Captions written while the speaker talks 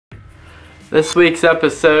This week's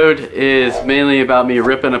episode is mainly about me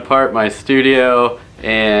ripping apart my studio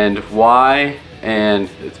and why, and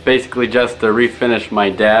it's basically just to refinish my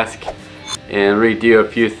desk and redo a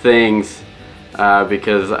few things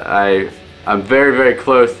because I'm very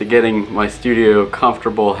close to getting my studio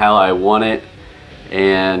comfortable how I want it,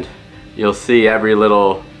 and you'll see every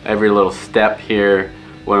little step here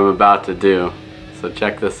what I'm about to do. So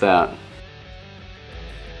check this out.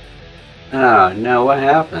 Oh no, what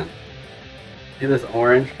happened? See this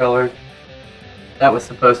orange color? That was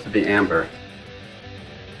supposed to be amber.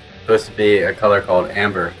 Supposed to be a color called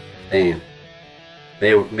amber stain.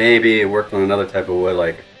 They maybe worked on another type of wood,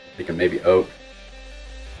 like thinking maybe oak.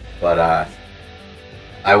 But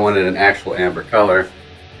I wanted an actual amber color,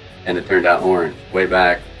 and it turned out orange. Way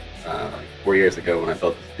back, like 4 years ago when I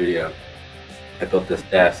built the studio, I built this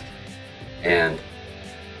desk, and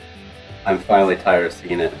I'm finally tired of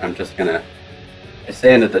seeing it. I'm just gonna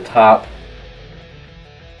sand at the top,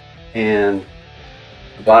 and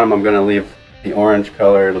the bottom I'm gonna leave the orange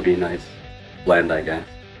color. It'll be a nice blend, I guess.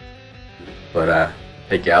 But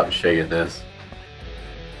take you out and show you this.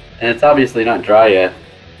 And it's obviously not dry yet.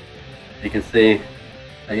 You can see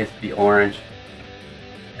I used to be orange,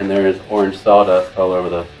 and there's orange sawdust all over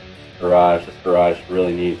the garage. This garage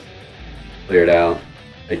really needs cleared out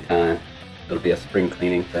big time. It'll be a spring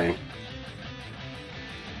cleaning thing.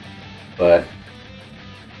 But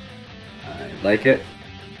I like it.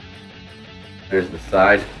 There's the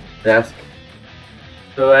side desk.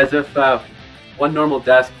 So as if one normal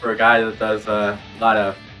desk for a guy that does a lot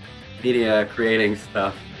of media creating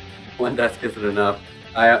stuff, one desk isn't enough.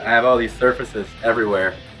 I have all these surfaces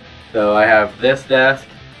everywhere. So I have this desk,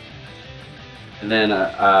 and then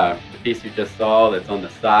the piece you just saw that's on the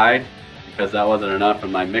side, because that wasn't enough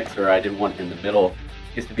in my mixer. I didn't want it in the middle.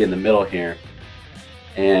 It used to be in the middle here.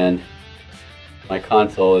 And my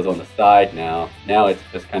console is on the side now. Now it's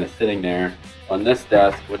just kind of sitting there on this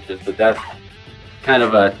desk, which is the desk, kind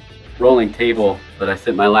of a rolling table that I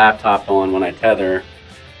sit my laptop on when I tether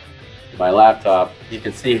my laptop. You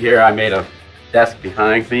can see here I made a desk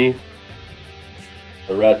behind me.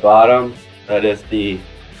 The red bottom, that is the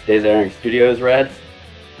Zaring Studios red.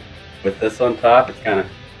 With this on top, it's kind of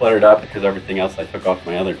cluttered up because everything else I took off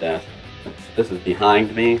my other desk. This is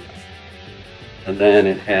behind me. And then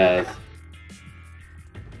it has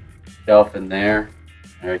a shelf in there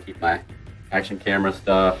where I keep my action camera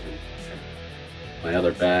stuff and my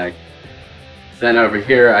other bag. Then over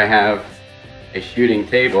here I have a shooting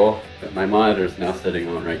table that my monitor is now sitting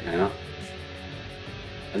on right now.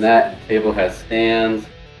 And that table has stands,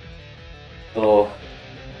 little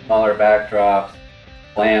smaller backdrops,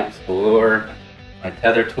 lamps galore, my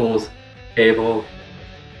tether tools cable,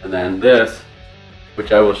 and then this,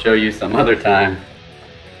 which I will show you some other time,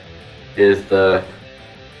 is the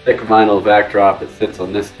thick vinyl backdrop that sits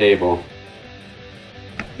on this table.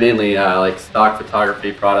 Mainly like stock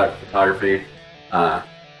photography, product photography,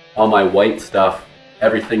 all my white stuff,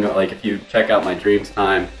 everything. Like if you check out my Dreams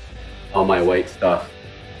Time, all my white stuff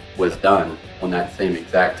was done on that same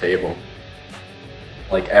exact table.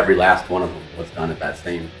 Like every last one of them was done at that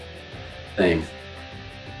same thing.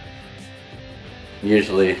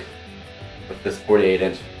 Usually with this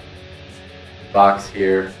 48-inch box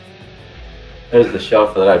here, there's the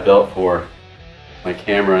shelf that I built for my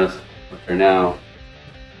cameras, which are now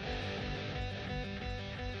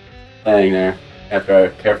laying there after I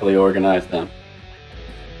carefully organized them.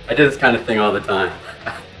 I do this kind of thing all the time.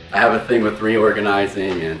 I have a thing with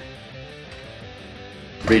reorganizing and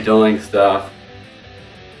redoing stuff.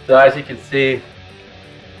 So as you can see,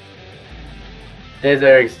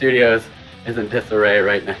 Zaring Studios is in disarray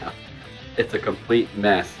right now. It's a complete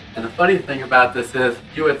mess. And the funny thing about this is,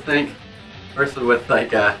 you would think, a person with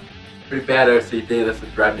like a pretty bad OCD, this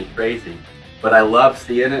would drive me crazy. But I love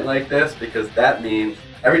seeing it like this, because that means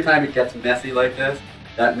every time it gets messy like this,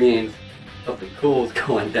 that means something cool is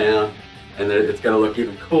going down, and it's going to look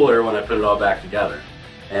even cooler when I put it all back together.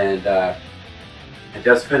 And I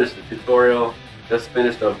just finished a tutorial, just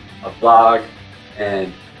finished a vlog,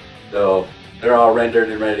 and so they're all rendered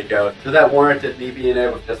and ready to go. So that warranted me being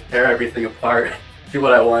able to just tear everything apart, do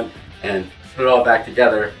what I want, and put it all back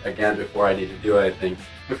together again before I need to do anything,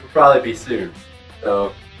 which will probably be soon.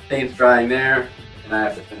 So stain's drying there, and I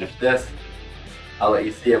have to finish this. I'll let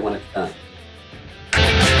you see it when it's done.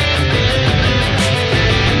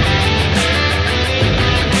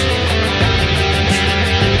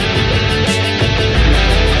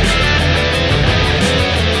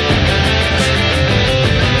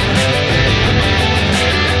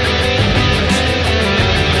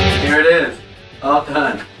 Here it is, all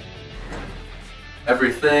done.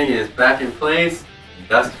 Everything is back in place,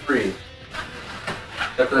 dust free.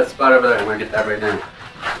 Except for that spot over there. I'm gonna get that right now.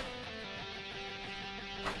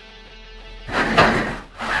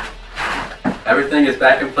 Everything is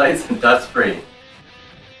back in place and dust free.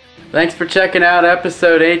 Thanks for checking out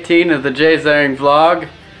episode 18 of the Zaring vlog.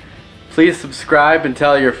 Please subscribe and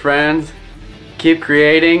tell your friends. Keep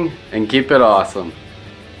creating and keep it awesome.